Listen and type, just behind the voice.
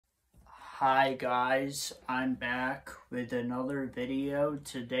Hi guys, I'm back with another video.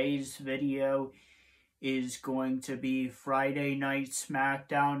 Today's video is going to be Friday Night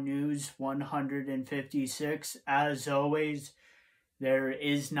Smackdown News 156. As always, there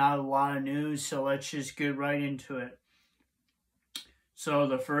is not a lot of news, so let's just get right into it. So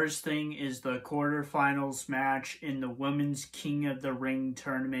the first thing is the quarterfinals match in the Women's King of the Ring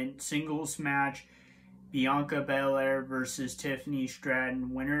tournament. Singles match, Bianca Belair versus Tiffany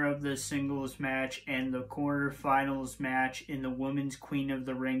Stratton, winner of the singles match, and the quarterfinals match in the Women's Queen of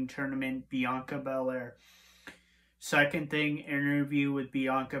the Ring tournament, Bianca Belair. Second thing, interview with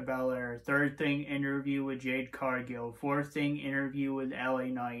Bianca Belair. Third thing, interview with Jade Cargill. Fourth thing, interview with LA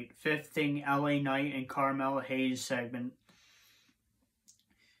Knight. Fifth thing, LA Knight and Carmel Hayes segment.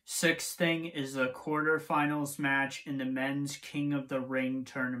 Sixth thing is the quarterfinals match in the Men's King of the Ring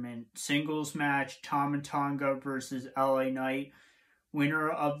tournament. Singles match, Tama Tonga versus LA Knight. Winner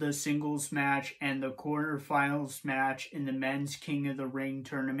of the singles match and the quarterfinals match in the Men's King of the Ring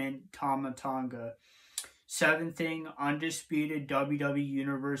tournament, Tama Tonga. Seventh thing, undisputed WWE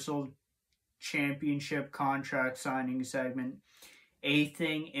Universal Championship contract signing segment. Eighth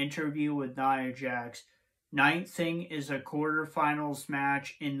thing, interview with Nia Jax. Ninth thing is a quarterfinals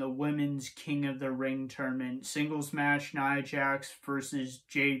match in the Women's King of the Ring tournament. Singles match, Nia Jax versus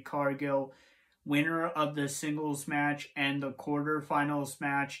Jade Cargill. Winner of the singles match and the quarterfinals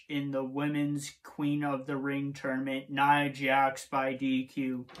match in the Women's Queen of the Ring tournament, Nia Jax by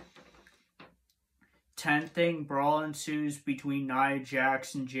DQ. 10th thing, brawl ensues between Nia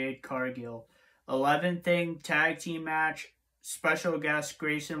Jax and Jade Cargill. 11th thing, tag team match, special guest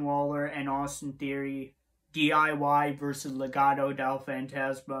Grayson Waller and Austin Theory. DIY versus Legado del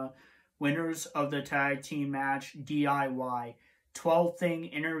Fantasma. Winners of the tag team match, DIY. 12th thing,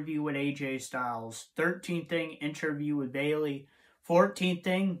 interview with AJ Styles. 13th thing, interview with Bayley. 14th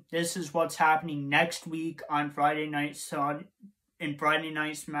thing, this is what's happening next week on Friday Night Smackdown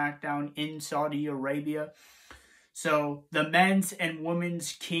in Saudi Arabia. So, the men's and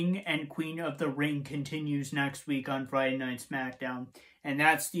women's King and Queen of the Ring continues next week on Friday Night Smackdown. And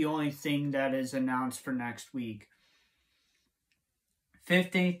that's the only thing that is announced for next week.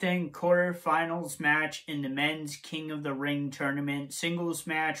 15th thing, quarterfinals match in the Men's King of the Ring tournament. Singles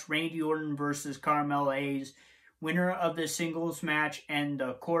match, Randy Orton versus Carmel Hayes. Winner of the singles match and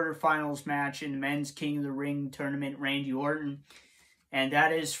the quarterfinals match in the Men's King of the Ring tournament, Randy Orton. And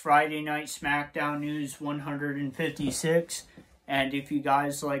that is Friday Night Smackdown News 156. And if you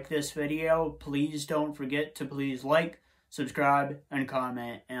guys like this video, please don't forget to please like, subscribe, and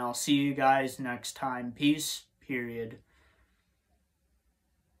comment. And I'll see you guys next time. Peace, period.